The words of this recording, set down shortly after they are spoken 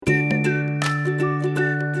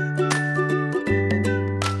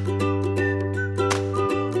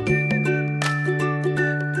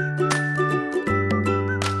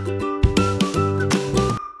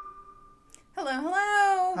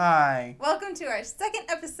to our second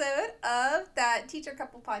episode of That Teacher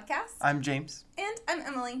Couple podcast. I'm James. And I'm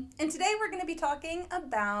Emily. And today we're going to be talking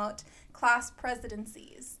about class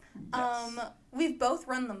presidencies. Yes. We've both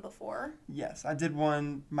run them before. Yes, I did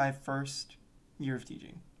one my first year of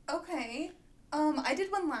teaching. Okay. I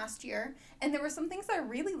did one last year, and there were some things I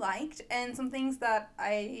really liked and some things that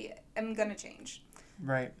I am going to change.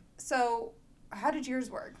 Right. So, how did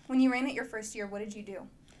yours work? When you ran it your first year, what did you do?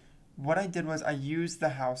 What I did was I used the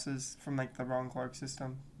houses from, the Ron Clark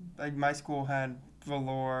system. My school had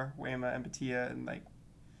Valor, Weymouth, and Batia, and,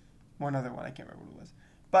 one other one. I can't remember what it was.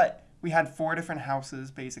 But we had 4 different houses,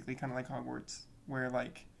 basically, kind of like Hogwarts, where,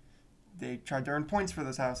 they tried to earn points for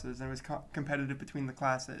those houses, and it was competitive between the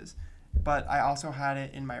classes. But I also had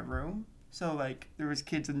it in my room. So, there was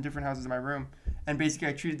kids in different houses in my room. And basically,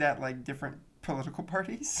 I treated that like different political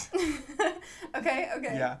parties. Okay.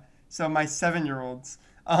 Yeah. So my 7-year-olds,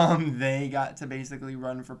 they got to basically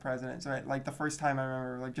run for president. So, the first time I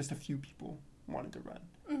remember, just a few people wanted to run.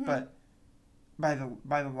 Mm-hmm. But by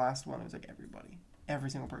the last one, it was everybody. Every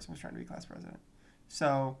single person was trying to be class president.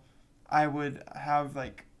 So I would have,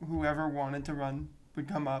 whoever wanted to run would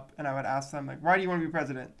come up, and I would ask them, why do you want to be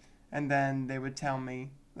president? And then they would tell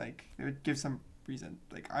me, they would give some reason.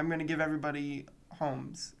 I'm going to give everybody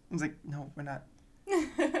homes. I was like, no, we're not.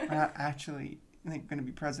 We're not actually, going to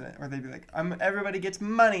be president. Or they'd be like, everybody gets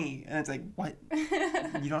money. And it's like, what?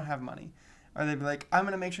 You don't have money. Or they'd be like, I'm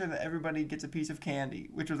going to make sure that everybody gets a piece of candy,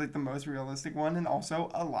 which was, the most realistic one and also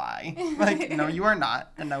a lie. No, you are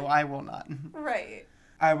not. And no, I will not. Right.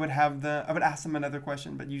 I would ask them another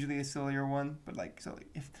question, but usually a sillier one. But,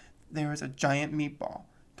 if there was a giant meatball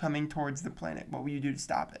coming towards the planet, what will you do to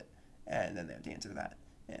stop it? And then they have to answer that.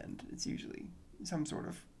 And it's usually some sort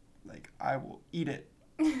of, I will eat it.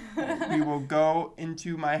 We will go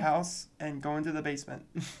into my house and go into the basement.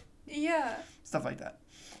 Yeah. Stuff like that.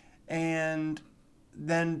 And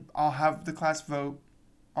then I'll have the class vote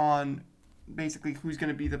on basically who's going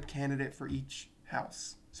to be the candidate for each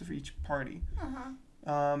house. So for each party.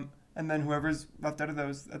 Uh-huh. And then whoever's left out of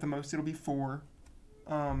those, at the most it'll be 4.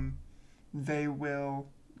 They will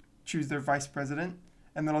choose their vice president.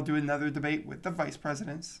 And then I'll do another debate with the vice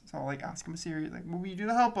presidents. So I'll, ask them a series, what would you do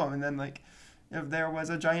to help them? And then, if there was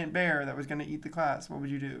a giant bear that was going to eat the class, what would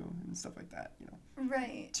you do? And stuff like that,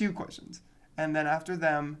 Right. 2 questions. And then after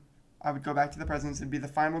them, I would go back to the presidents. It'd be the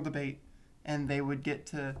final debate. And they would get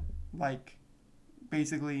to,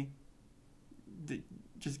 basically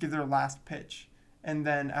just give their last pitch. And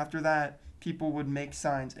then after that, people would make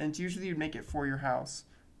signs. And it's usually you'd make it for your house.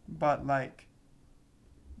 But,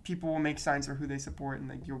 people will make signs for who they support,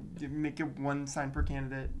 and you'll make it 1 sign per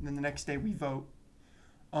candidate, and then the next day we vote.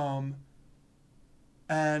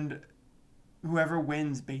 And whoever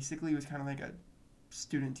wins basically was kind of like a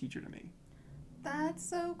student teacher to me. That's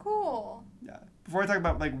so cool. Yeah. Before I talk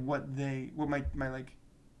about what my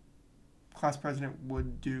class president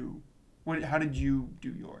would do, how did you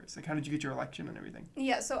do yours? How did you get your election and everything?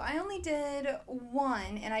 Yeah, so I only did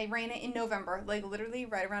 1, and I ran it in November, literally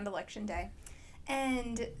right around election day.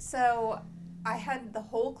 And so I had the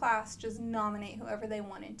whole class just nominate whoever they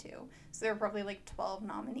wanted to. So there were probably 12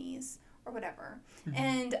 nominees or whatever. Mm-hmm.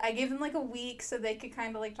 And I gave them a week so they could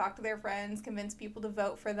kind of talk to their friends, convince people to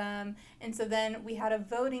vote for them. And so then we had a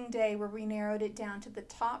voting day where we narrowed it down to the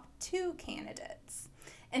top 2 candidates.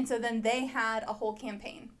 And so then they had a whole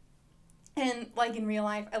campaign. And in real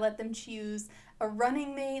life, I let them choose a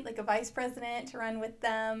running mate, a vice president to run with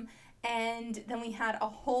them. And then we had a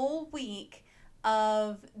whole week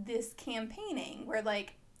of this campaigning where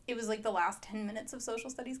it was the last 10 minutes of social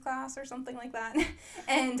studies class or something like that.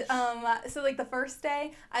 And so the first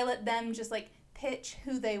day I let them just pitch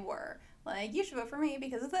who they were. You should vote for me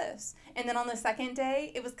because of this. And then on the second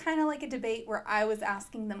day it was kind of like a debate where I was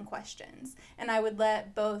asking them questions, and I would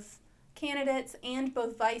let both candidates and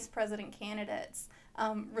both vice president candidates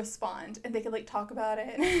respond, and they could talk about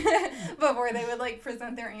it before they would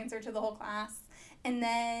present their answer to the whole class. And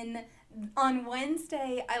then on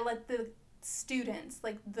Wednesday, I let the students,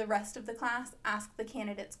 the rest of the class, ask the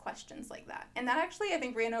candidates questions like that. And that actually, I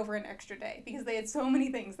think, ran over an extra day because they had so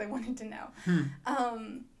many things they wanted to know.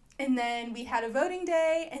 And then we had a voting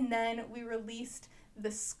day, and then we released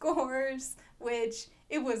the scores, which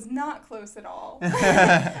it was not close at all.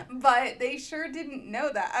 But they sure didn't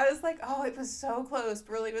know that. I was like, oh, it was so close.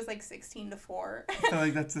 But really, it was 16-4. I feel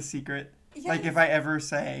like that's the secret. Yes. If I ever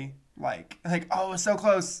say, oh, it was so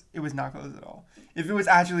close, it was not close at all. If it was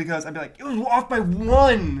actually close, I'd be like, it was off by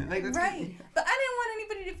 1. Right. But I didn't want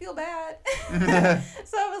anybody to feel bad.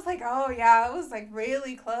 So I was like, oh, yeah, it was,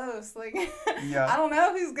 really close. Yeah. I don't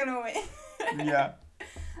know who's going to win. Yeah.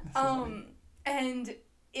 And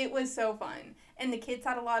it was so fun. And the kids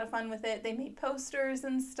had a lot of fun with it. They made posters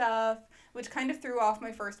and stuff, which kind of threw off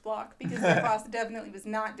my first block because their class definitely was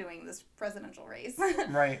not doing this presidential race.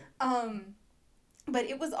 Right. But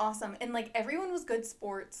it was awesome. And, like, everyone was good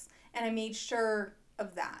sports, and I made sure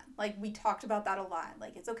of that. Like, we talked about that a lot.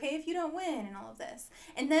 Like, it's okay if you don't win and all of this.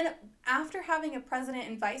 And then after having a president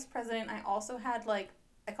and vice president, I also had, like,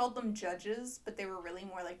 I called them judges, but they were really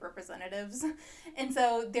more like representatives. And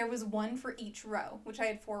so there was one for each row, which I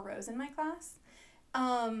had 4 rows in my class.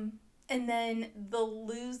 And then the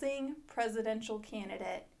losing presidential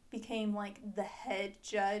candidate became like the head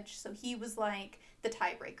judge. So he was like the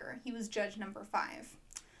tiebreaker. He was judge number 5.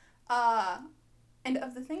 And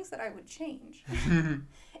of the things that I would change,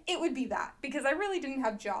 it would be that. Because I really didn't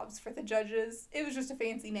have jobs for the judges. It was just a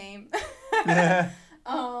fancy name.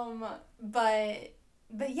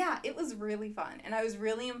 But yeah, it was really fun. And I was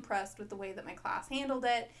really impressed with the way that my class handled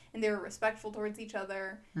it. And they were respectful towards each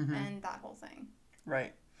other. And that whole thing.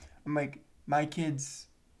 Right. I'm like, my kids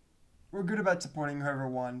were good about supporting whoever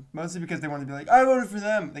won. Mostly because they wanted to be like, I voted for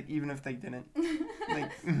them. Like, even if they didn't.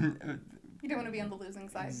 Like, you don't want to be on the losing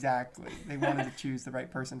side. Exactly. They wanted to choose the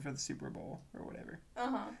right person for the Super Bowl or whatever.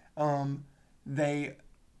 They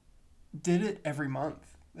did it every month.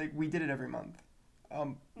 Like, we did it every month.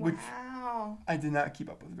 Which wow. I did not keep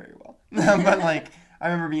up with very well. But, like, I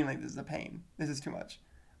remember being like, this is a pain. This is too much.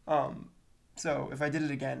 So if I did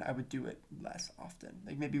it again, I would do it less often.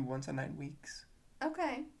 Like, maybe once in 9 weeks.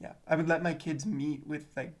 Okay. Yeah. I would let my kids meet with,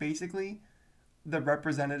 like, basically the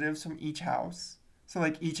representatives from each house. So,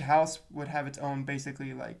 like, each house would have its own,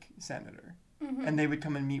 basically, like, senator. And they would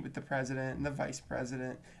come and meet with the president and the vice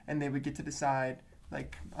president. And they would get to decide...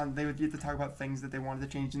 Like, they would get to talk about things that they wanted to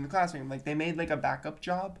change in the classroom. Like, they made, like, a backup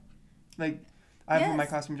job. Like, I have one of my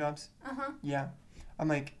classroom jobs. Yeah. I'm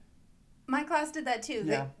like... My class did that, too.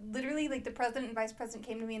 Yeah. They, literally, like, the president and vice president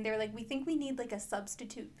came to me, and they were like, we think we need, like, a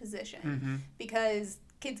substitute position. Because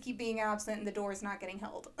kids keep being absent and the door's not getting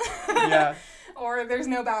held. Yeah. Or there's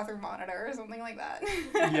no bathroom monitor or something like that.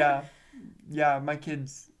 Yeah. Yeah, my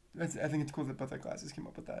kids... I think it's cool that both our classes came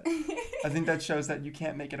up with that. I think that shows that you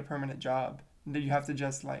can't make it a permanent job. That you have to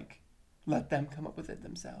just, like, let them come up with it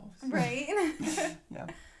themselves. Right? Yeah.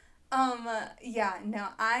 Yeah, no,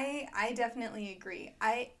 I definitely agree.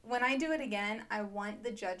 When I do it again, I want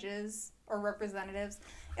the judges or representatives,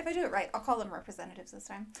 if I do it right, I'll call them representatives this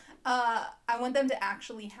time. I want them to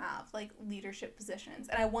actually have, like, leadership positions.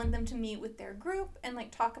 And I want them to meet with their group and,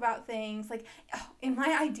 like, talk about things. Like, in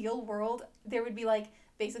my ideal world, there would be, like,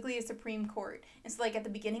 basically a Supreme Court. And so, like, at the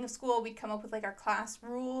beginning of school, we'd come up with, like, our class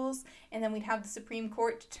rules, and then we'd have the Supreme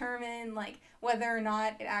Court determine, like, whether or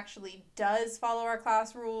not it actually does follow our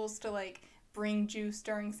class rules to, like, bring juice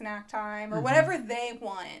during snack time, or whatever they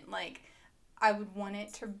want. Like, I would want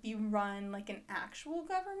it to be run like an actual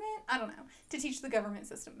government. I don't know. To teach the government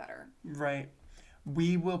system better. Right.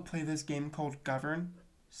 We will play this game called Govern,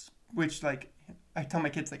 which, like, I tell my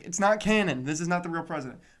kids, like, it's not canon. This is not the real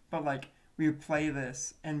president. But, like, we would play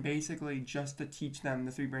this, and basically just to teach them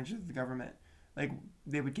the 3 branches of the government. Like,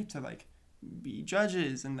 they would get to, like, be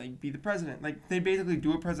judges and, like, be the president. Like, they basically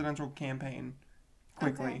do a presidential campaign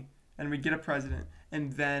quickly, and we'd get a president,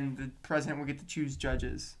 and then the president would get to choose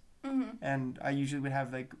judges. And I usually would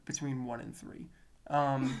have, like, between 1 and 3.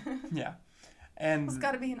 Yeah. And it's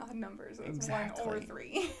got to be an odd number, so it's exactly. 1 or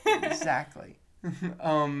 3. Exactly.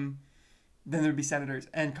 Then there'd be senators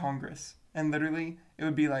and Congress. And literally, it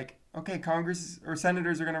would be like, okay, Congress or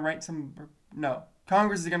senators are going to write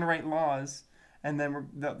Congress is going to write laws, and then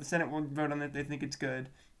the Senate will vote on it if they think it's good,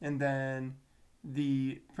 and then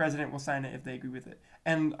the president will sign it if they agree with it.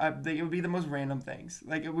 And it would be the most random things.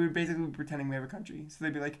 Like, we would basically be pretending we have a country. So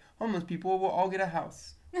they'd be like, homeless people will all get a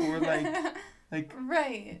house. Or, like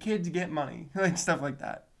right. Kids get money. Like, stuff like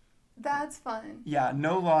that. That's fun. Yeah,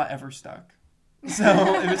 no law ever stuck.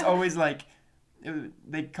 So it was always like,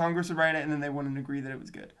 Congress would write it, and then they wouldn't agree that it was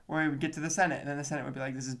good. Or it would get to the Senate, and then the Senate would be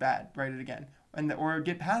like, this is bad, write it again. Or it would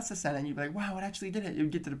get past the Senate, and you'd be like, wow, it actually did it. It would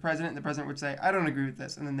get to the president, and the president would say, I don't agree with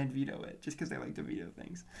this, and then they'd veto it, just because they like to veto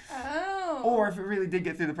things. Oh. Or if it really did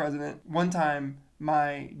get through the president, one time,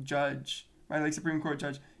 my Supreme Court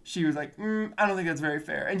judge, she was like, I don't think that's very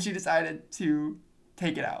fair, and she decided to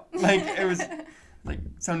take it out. Like, it was, like,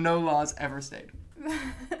 so no laws ever stayed.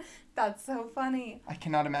 That's so funny. I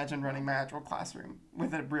cannot imagine running my actual classroom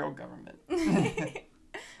with a real government.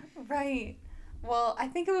 Right. Well, I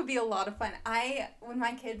think it would be a lot of fun. When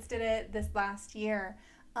my kids did it this last year,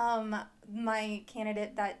 My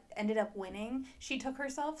candidate that ended up winning, she took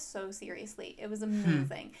herself so seriously. It was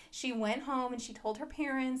amazing. She went home and she told her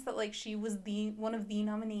parents that like she was the one of the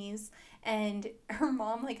nominees, and her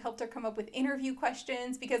mom like helped her come up with interview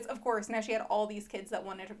questions because of course now she had all these kids that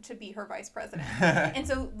wanted to be her vice president. And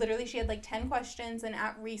so literally she had like 10 questions, and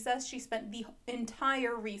at recess she spent the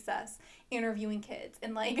entire recess interviewing kids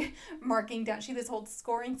and like marking down. She had this whole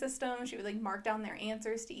scoring system. She would like mark down their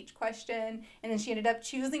answers to each question, and then she ended up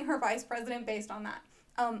choosing her vice president based on that.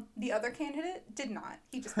 The other candidate did not.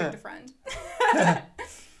 He just picked a friend.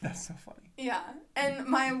 That's so funny. Yeah. And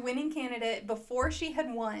my winning candidate, before she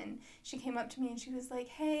had won, she came up to me and she was like,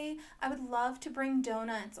 "Hey, I would love to bring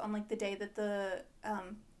donuts on like the day that the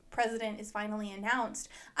president is finally announced.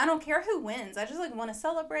 I don't care who wins. I just like want to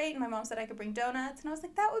celebrate." And my mom said I could bring donuts, and I was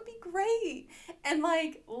like, "That would be great." And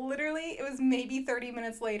like literally it was maybe 30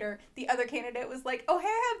 minutes later, the other candidate was like, "Oh, hey,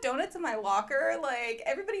 I have donuts in my locker. Like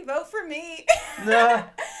everybody vote for me." Nah.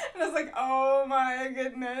 And I was like, "Oh my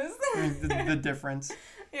goodness." The difference.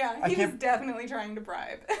 Yeah, he was definitely trying to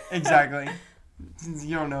bribe. Exactly.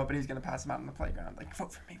 You don't know, but he's gonna pass them out on the playground. Like,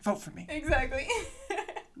 vote for me, vote for me. Exactly.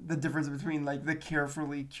 The difference between like the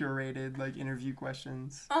carefully curated like interview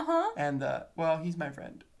questions and well, he's my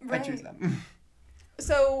friend. Right. I choose them.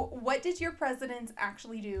 So, what did your presidents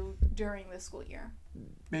actually do during the school year?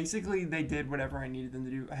 Basically, they did whatever I needed them to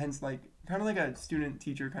do. Hence, like kind of like a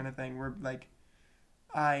student-teacher kind of thing, where like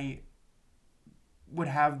I would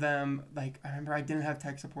have them, like, I remember I didn't have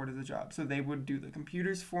tech support as a job, so they would do the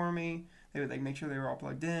computers for me. They would like make sure they were all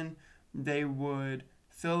plugged in. They would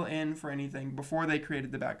fill in for anything before they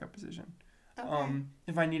created the backup position. Okay.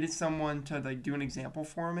 If I needed someone to like do an example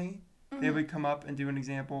for me, they would come up and do an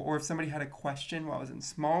example. Or if somebody had a question while I was in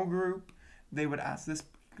small group, they would ask this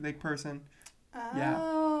like person.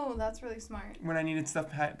 Oh, that's really smart. When I needed stuff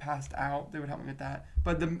passed out, they would help me with that.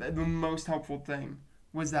 But the most helpful thing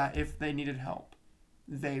was that if they needed help,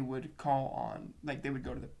 they would call on, like they would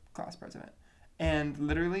go to the class president. And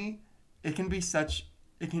literally, it can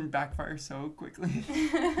backfire so quickly.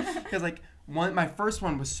 Because like my first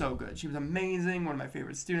one was so good. She was amazing, one of my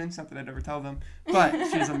favorite students, not that I'd ever tell them, but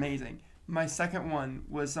she was amazing. My second one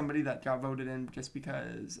was somebody that got voted in just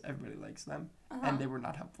because everybody likes them, and they were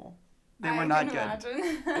not helpful. They were not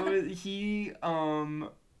good. He, how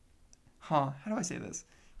do I say this?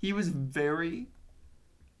 He was very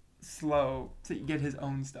slow to get his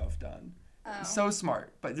own stuff done. Oh. So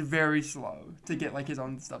smart, but very slow to get like his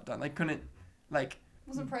own stuff done. Like couldn't, like.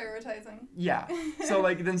 Wasn't prioritizing. Yeah. So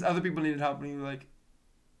like then other people needed help, and he was like,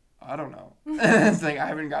 I don't know. It's like I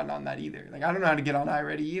haven't gotten on that either. Like I don't know how to get on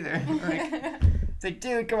iReady either. Like, it's like,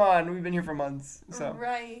 dude, come on, we've been here for months. So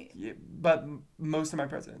right. Yeah, but most of my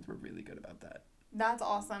presidents were really good about that. That's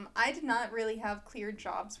awesome. I did not really have clear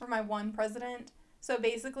jobs for my one president. So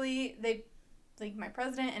basically, they, like my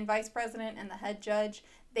president and vice president and the head judge,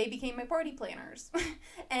 they became my party planners.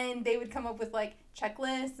 And they would come up with like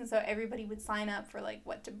checklists, and so everybody would sign up for like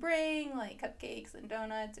what to bring, like cupcakes and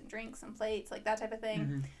donuts and drinks and plates, like that type of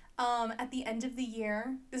thing. At the end of the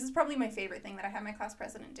year, this is probably my favorite thing that I had my class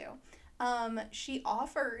president do. She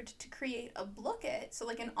offered to create a booklet, so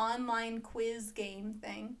like an online quiz game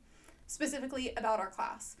thing, specifically about our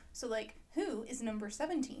class. So like, who is number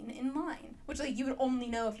 17 in line? Which like you would only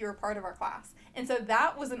know if you were part of our class. And so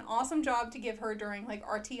that was an awesome job to give her during like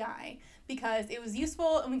RTI, because it was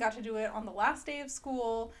useful and we got to do it on the last day of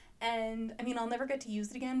school. And I mean, I'll never get to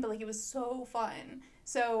use it again, but like it was so fun.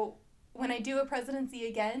 So when I do a presidency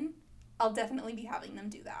again, I'll definitely be having them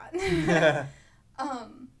do that.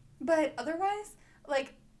 But otherwise,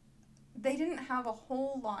 like, they didn't have a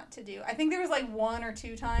whole lot to do. I think there was like 1 or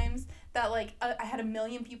 2 times that like I had 1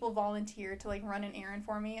 million people volunteer to like run an errand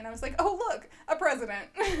for me, and I was like, oh look, a president.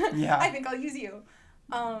 Yeah. I think I'll use you.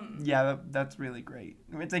 Yeah, that's really great.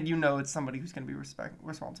 It's like it's somebody who's going to be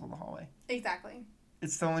responsible the whole way. Exactly.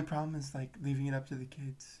 It's the only problem is like leaving it up to the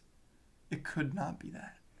kids. It could not be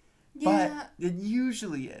that. Yeah. But it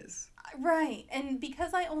usually is. Right. And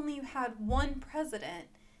because I only had one president,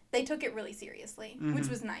 they took it really seriously, which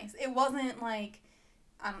was nice. It wasn't like,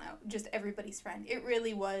 I don't know, just everybody's friend. It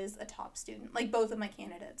really was a top student. Like, both of my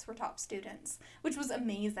candidates were top students, which was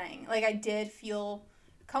amazing. Like, I did feel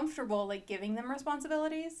comfortable, like, giving them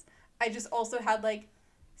responsibilities. I just also had, like,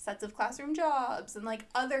 sets of classroom jobs and, like,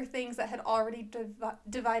 other things that had already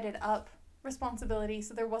divided up responsibility,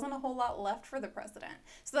 so there wasn't a whole lot left for the president.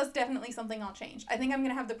 So that's definitely something I'll change. I think I'm going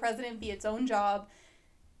to have the president be its own job,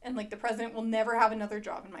 and like the president will never have another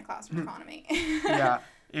job in my classroom economy. Yeah,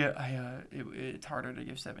 it's harder to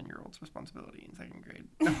give 7-year-olds responsibility in 2nd grade.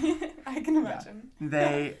 I can imagine. Yeah.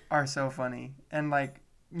 They are so funny, and like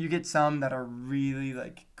you get some that are really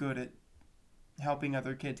like good at helping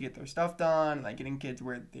other kids get their stuff done, like getting kids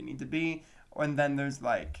where they need to be. And then there's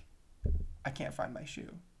like, I can't find my shoe.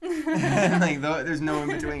 And like there's no in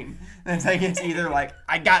between. It's like it's either like,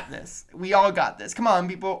 I got this, we all got this, come on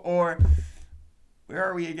people, or where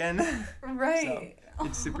are we again? Right. So,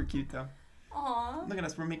 it's super cute though. Aw. Look at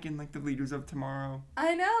us, we're making like the leaders of tomorrow.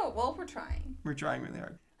 I know. Well, we're trying. We're trying really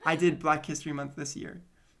hard. I did Black History Month this year,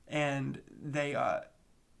 and they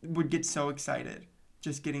would get so excited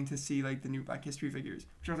just getting to see like the new Black History figures.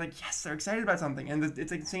 Which I was like, yes, they're excited about something. And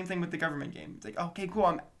it's like the same thing with the government game. It's like, okay,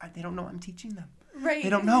 cool. They don't know I'm teaching them. Right. They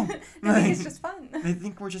don't know. They think it's just fun. They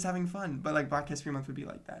think we're just having fun. But like Black History Month would be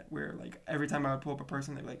like that, where like every time I would pull up a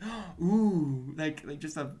person, they'd be like, ooh, like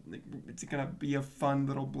just it's gonna be a fun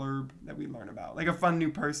little blurb that we learn about, like a fun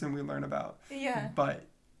new person we learn about. Yeah. But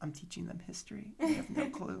I'm teaching them history. They have no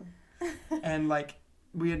clue. And like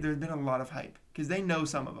there's been a lot of hype because they know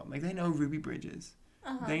some of them. Like they know Ruby Bridges.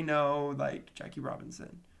 Uh-huh. They know like Jackie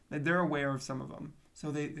Robinson. Like they're aware of some of them. So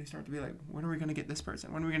they start to be like, when are we gonna get this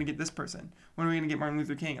person? When are we gonna get this person? When are we gonna get Martin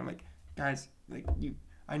Luther King? I'm like, guys, like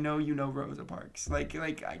I know you know Rosa Parks. I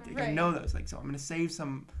know those. Like so I'm gonna save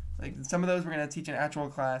some. Like some of those we're gonna teach in actual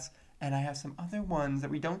class, and I have some other ones that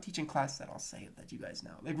we don't teach in class that I'll save that you guys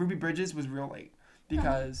know. Like Ruby Bridges was real late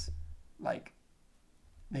because like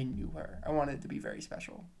they knew her. I wanted it to be very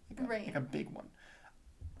special, like a big one.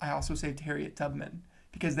 I also saved Harriet Tubman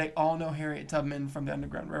because they all know Harriet Tubman from the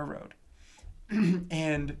Underground Railroad.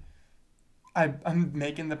 And I'm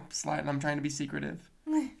making the slide and I'm trying to be secretive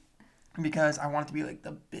because I want it to be like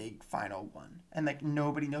the big final one and like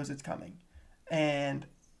nobody knows it's coming. And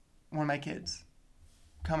one of my kids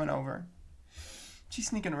coming over, she's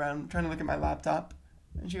sneaking around trying to look at my laptop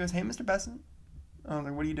and she goes, "Hey, Mr. Besson." I was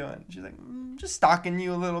like, "What are you doing?" She's like, "Just stalking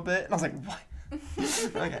you a little bit." And I was like, "What?"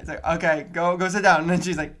 Okay, it's like, "Okay, go sit down." And then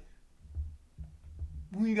she's like,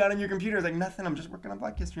 "What you got on your computer?" I was like, "Nothing. I'm just working on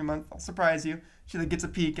Black History Month. I'll surprise you." She like gets a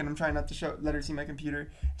peek, and I'm trying not to let her see my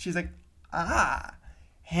computer. She's like,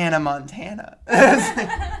 Hannah Montana.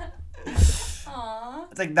 Aww.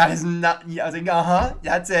 It's like that is not. Yeah, I was like,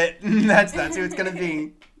 that's it. that's who it's gonna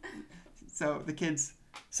be. So the kids,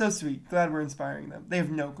 so sweet. Glad we're inspiring them. They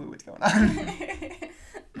have no clue what's going on.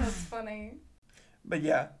 That's funny. But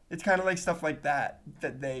yeah, it's kind of like stuff like that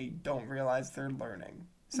they don't realize they're learning.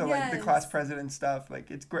 So like the class president stuff,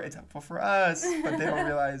 like it's great, it's helpful for us, but they don't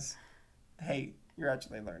realize, hey, you're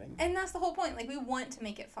actually learning. And that's the whole point. Like we want to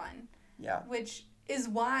make it fun. Yeah. Which is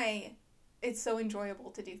why it's so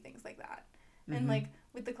enjoyable to do things like that. Mm-hmm. And like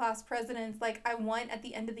with the class presidents, like I want at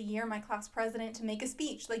the end of the year my class president to make a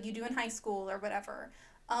speech like you do in high school or whatever.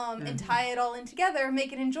 And tie it all in together,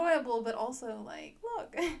 make it enjoyable, but also like,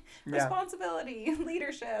 look, responsibility,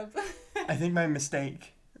 leadership. I think my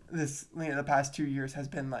mistake the past 2 years has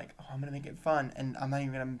been like, I'm gonna make it fun, and I'm not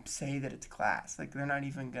even gonna say that it's class. Like they're not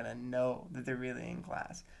even gonna know that they're really in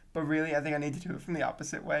class. But really, I think I need to do it from the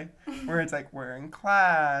opposite way, where it's like we're in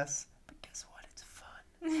class, but guess what? It's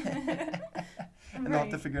fun, and they'll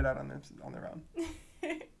have to figure it out on their own.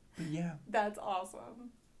 But yeah, that's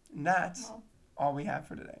awesome. And that's all we have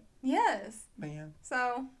for today. Yes. But yeah.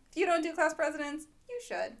 So if you don't do class presidents, you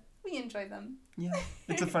should. We enjoy them. Yeah,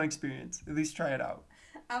 it's a fun experience. At least try it out.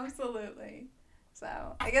 Absolutely.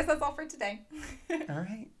 So I guess that's all for today. All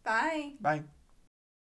right. Bye. Bye.